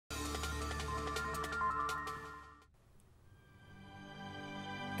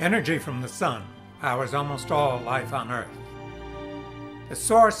Energy from the sun powers almost all life on Earth. The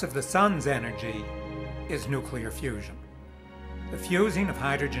source of the sun's energy is nuclear fusion, the fusing of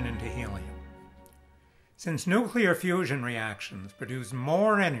hydrogen into helium. Since nuclear fusion reactions produce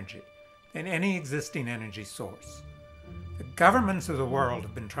more energy than any existing energy source, the governments of the world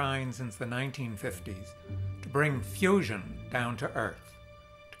have been trying since the 1950s to bring fusion down to Earth,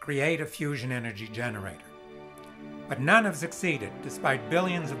 to create a fusion energy generator. But none have succeeded, despite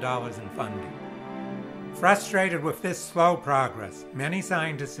billions of dollars in funding. Frustrated with this slow progress, many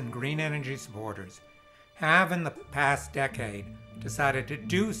scientists and green energy supporters have in the past decade decided to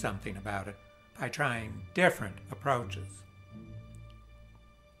do something about it by trying different approaches.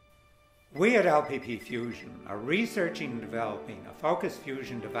 We at LPPFusion are researching and developing a focused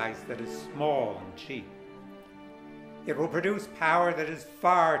fusion device that is small and cheap. It will produce power that is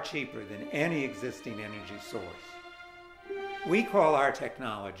far cheaper than any existing energy source. We call our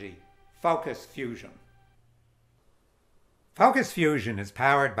technology focused fusion. Focused fusion is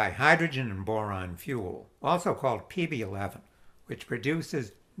powered by hydrogen and boron fuel, also called PB11, which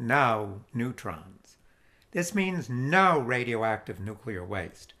produces no neutrons. This means no radioactive nuclear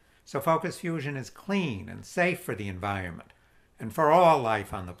waste, so focused fusion is clean and safe for the environment and for all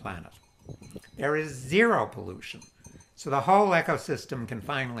life on the planet. There is zero pollution, so the whole ecosystem can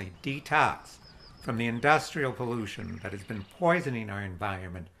finally detox from the industrial pollution that has been poisoning our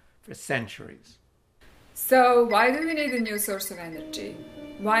environment for centuries. So why do we need a new source of energy?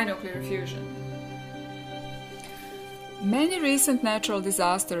 Why nuclear fusion? Many recent natural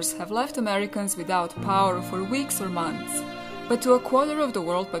disasters have left Americans without power for weeks or months. But to a quarter of the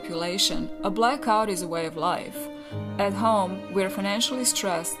world population, a blackout is a way of life. At home, we are financially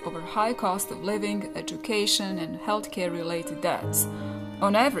stressed over high cost of living, education, and healthcare-related debts.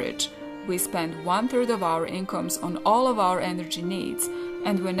 On average, we spend 1/3 of our incomes on all of our energy needs,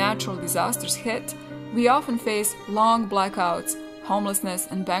 and when natural disasters hit, we often face long blackouts, homelessness,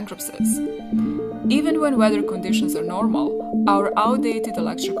 and bankruptcies. Even when weather conditions are normal, our outdated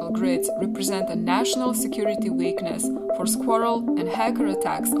electrical grids represent a national security weakness for squirrel and hacker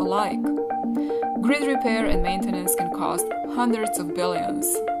attacks alike. Grid repair and maintenance can cost hundreds of billions.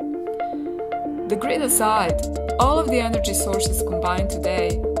 The grid aside, all of the energy sources combined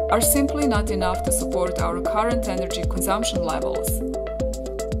today are simply not enough to support our current energy consumption levels.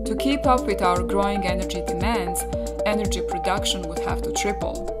 To keep up with our growing energy demands, energy production would have to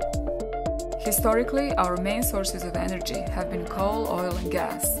triple. Historically, our main sources of energy have been coal, oil, and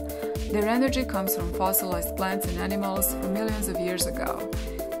gas. Their energy comes from fossilized plants and animals from millions of years ago.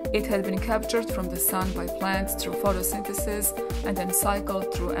 It had been captured from the sun by plants through photosynthesis and then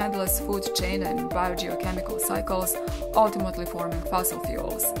cycled through endless food chain and biogeochemical cycles, ultimately forming fossil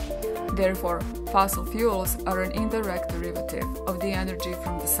fuels. Therefore, fossil fuels are an indirect derivative of the energy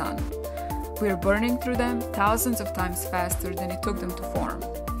from the sun. We are burning through them thousands of times faster than it took them to form.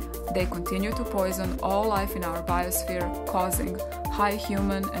 They continue to poison all life in our biosphere, causing high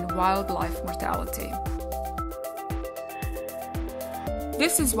human and wildlife mortality.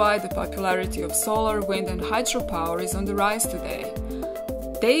 This is why the popularity of solar, wind, and hydropower is on the rise today.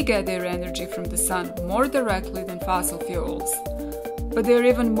 They get their energy from the sun more directly than fossil fuels. But they are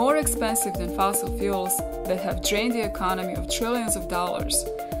even more expensive than fossil fuels that have drained the economy of trillions of dollars.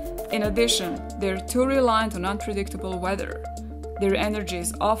 In addition, they are too reliant on unpredictable weather. Their energy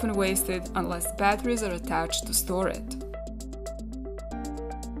is often wasted unless batteries are attached to store it.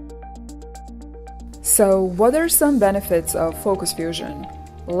 So, what are some benefits of focused fusion?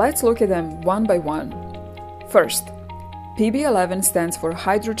 Let's look at them one by one. First, PB11 stands for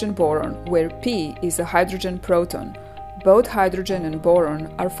Hydrogen-Boron, where P is a hydrogen proton. Both hydrogen and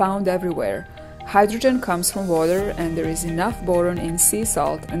boron are found everywhere. Hydrogen comes from water, and there is enough boron in sea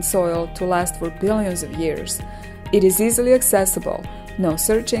salt and soil to last for billions of years. It is easily accessible, no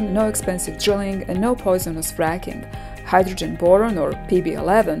searching, no expensive drilling, and no poisonous fracking. Hydrogen-Boron, or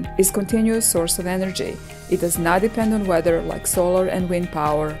PB11, is a continuous source of energy. It does not depend on weather like solar and wind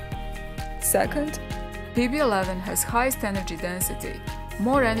power. Second, PB11 has highest energy density,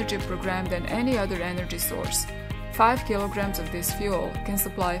 more energy programmed than any other energy source. 5 kilograms of this fuel can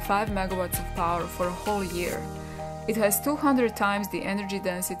supply 5 megawatts of power for a whole year. It has 200 times the energy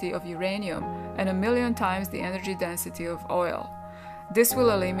density of uranium and 1,000,000 times the energy density of oil. This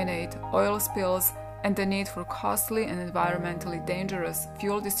will eliminate oil spills and the need for costly and environmentally dangerous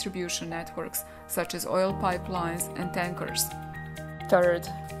fuel distribution networks such as oil pipelines and tankers. Third,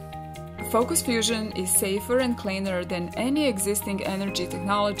 focused fusion is safer and cleaner than any existing energy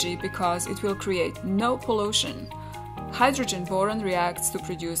technology because it will create no pollution. Hydrogen-boron reacts to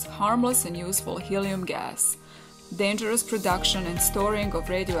produce harmless and useful helium gas. dangerous production and storing of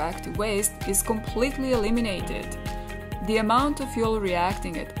radioactive waste is completely eliminated. The amount of fuel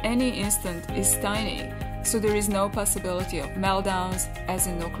reacting at any instant is tiny, so there is no possibility of meltdowns as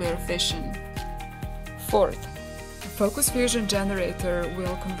in nuclear fission. Fourth, a focused fusion generator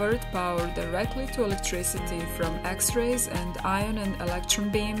will convert power directly to electricity from X-rays and ion and electron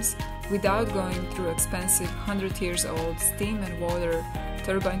beams without going through expensive 100-year-old steam and water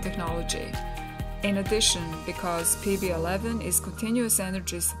turbine technology. In addition, because PB11 is continuous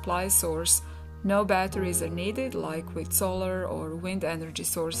energy supply source, no batteries are needed like with solar or wind energy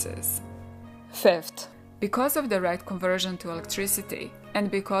sources. Fifth, because of direct conversion to electricity and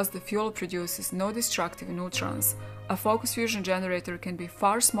because the fuel produces no destructive neutrons, a focused fusion generator can be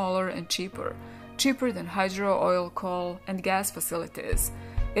far smaller and cheaper than hydro, oil, coal, and gas facilities.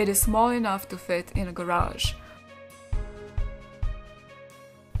 It is small enough to fit in a garage.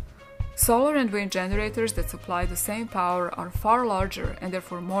 Solar and wind generators that supply the same power are far larger and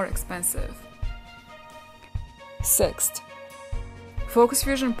therefore more expensive. Sixth, focused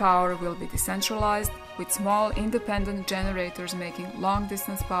fusion power will be decentralized, with small independent generators making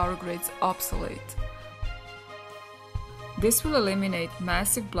long-distance power grids obsolete. This will eliminate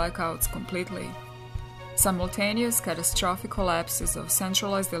massive blackouts completely. Simultaneous catastrophic collapses of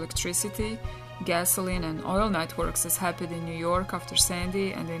centralized electricity, gasoline and oil networks as happened in New York after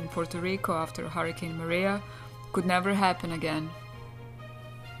Sandy and in Puerto Rico after Hurricane Maria could never happen again.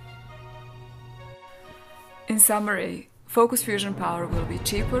 In summary, focused fusion power will be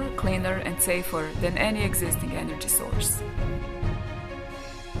cheaper, cleaner and safer than any existing energy source.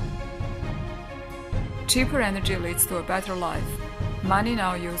 Cheaper energy leads to a better life. Money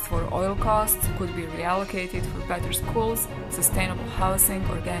now used for oil costs could be reallocated for better schools, sustainable housing,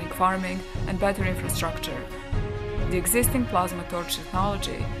 organic farming, and better infrastructure. The existing plasma torch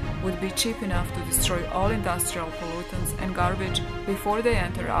technology would be cheap enough to destroy all industrial pollutants and garbage before they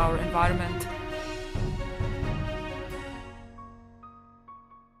enter our environment.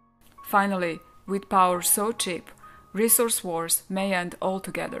 Finally, with power so cheap, resource wars may end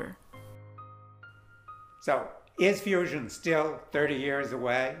altogether. So, is fusion still 30 years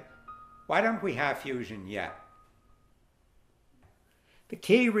away? Why don't we have fusion yet? The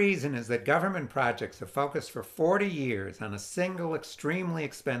key reason is that government projects have focused for 40 years on a single extremely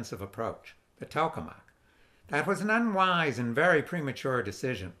expensive approach, the tokamak. That was an unwise and very premature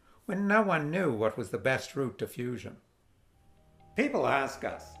decision when no one knew what was the best route to fusion. People ask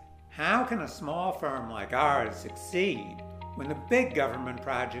us, how can a small firm like ours succeed when the big government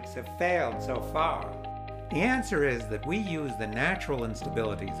projects have failed so far? The answer is that we use the natural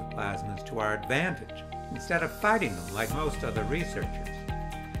instabilities of plasmas to our advantage instead of fighting them like most other researchers.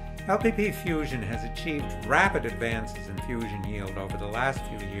 LPPFusion has achieved rapid advances in fusion yield over the last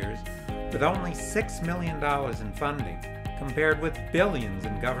few years with only $6 million in funding compared with billions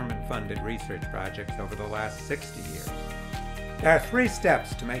in government-funded research projects over the last 60 years. There are 3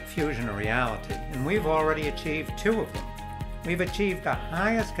 steps to make fusion a reality, and we've already achieved 2 of them. We've achieved the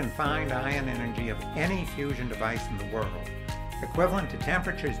highest confined ion energy of any fusion device in the world, equivalent to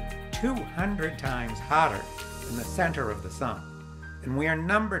temperatures 200 times hotter than the center of the sun. And we are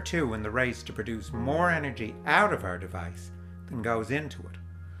number 2 in the race to produce more energy out of our device than goes into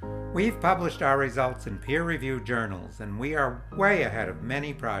it. We've published our results in peer-reviewed journals, and we are way ahead of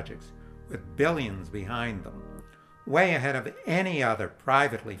many projects with billions behind them, way ahead of any other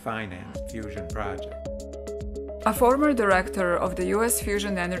privately financed fusion project. A former director of the U.S.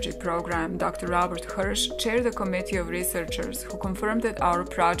 Fusion Energy Program, Dr. Robert Hirsch, chaired a committee of researchers who confirmed that our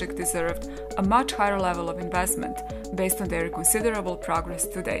project deserved a much higher level of investment based on their considerable progress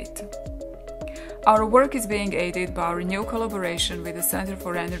to date. Our work is being aided by our new collaboration with the Center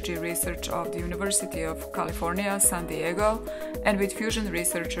for Energy Research of the University of California, San Diego, and with fusion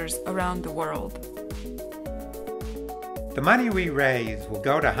researchers around the world. The money we raise will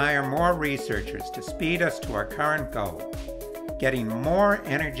go to hire more researchers to speed us to our current goal, getting more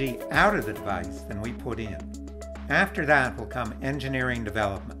energy out of the device than we put in. After that will come engineering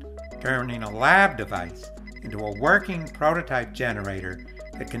development, turning a lab device into a working prototype generator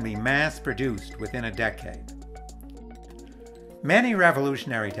that can be mass-produced within a decade. Many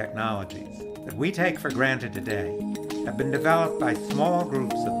revolutionary technologies that we take for granted today have been developed by small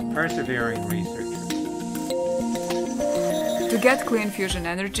groups of persevering researchers. To get clean fusion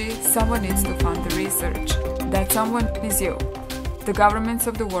energy, someone needs to fund the research. That someone is you. The governments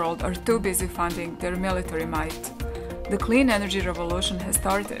of the world are too busy funding their military might. The clean energy revolution has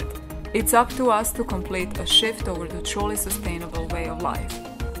started. It's up to us to complete a shift toward a truly sustainable way of life.